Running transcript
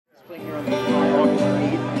Told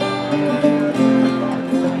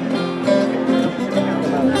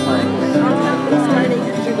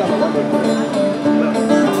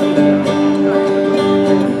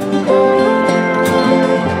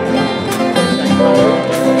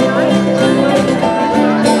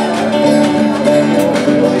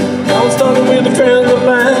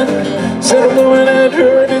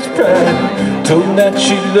him that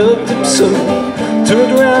she loved him so.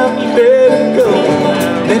 Turned around and let him go.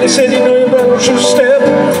 Then he said, you know you better watch your step,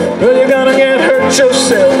 or you're gonna get hurt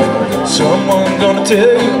yourself. Someone's gonna tell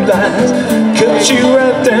you lies, cut you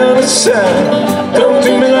right down the side. Don't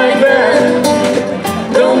do me like that.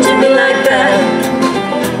 Don't do me like that.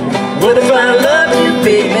 What if I love you,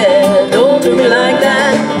 baby? Don't do me like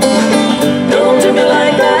that. Don't do me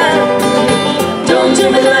like that. Don't do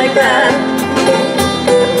me like that.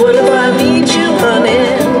 What if I need you,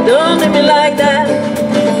 honey? Don't do me like that.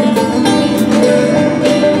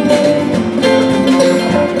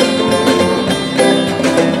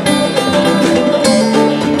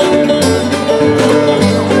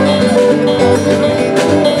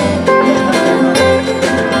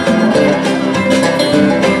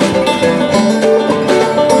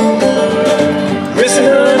 Listen,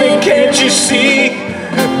 honey, can't you see?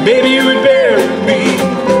 Baby, you would bury me.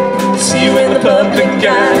 See you in the public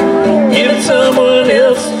eye, give someone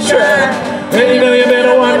else a try. And you know you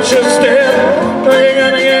better watch your step, or you're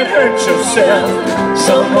gonna get hurt yourself.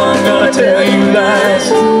 Someone gonna tell you lies,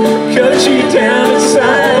 cut you down to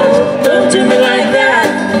size. Don't do me like that.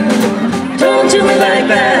 Don't do me like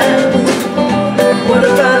that. What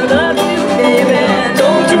if I love you, baby?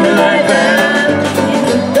 Don't do me like that.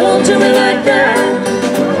 Don't do me like that.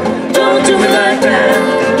 Don't do me like that.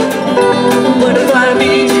 What if I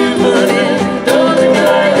need you, honey? Don't do me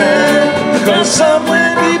like that. Cause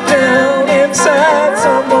somewhere deep down inside,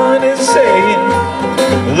 someone is saying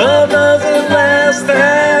love doesn't last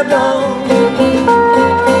that long.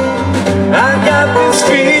 I got this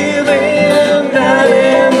feeling night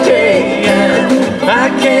and day, and I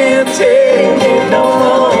can't take it no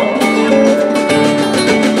more.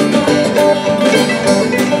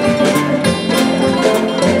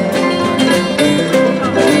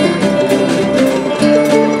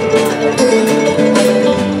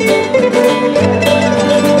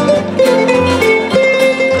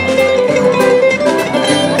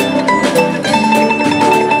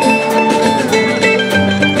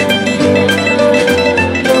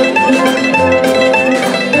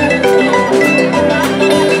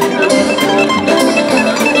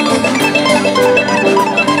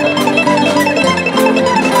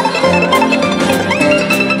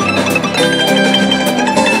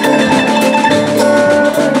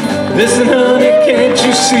 Listen, honey, can't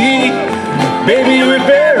you see? Baby, you would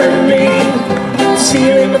bury me. See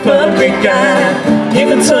you in the public eye,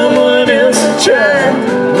 giving someone else a try.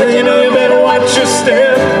 Well, you know you better watch your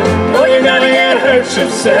step, or you're gonna get hurt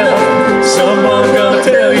yourself. Someone gonna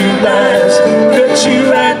tell you lies, cut you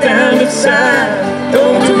right down the side.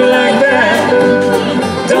 Don't do me like that.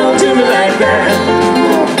 Don't do me like that.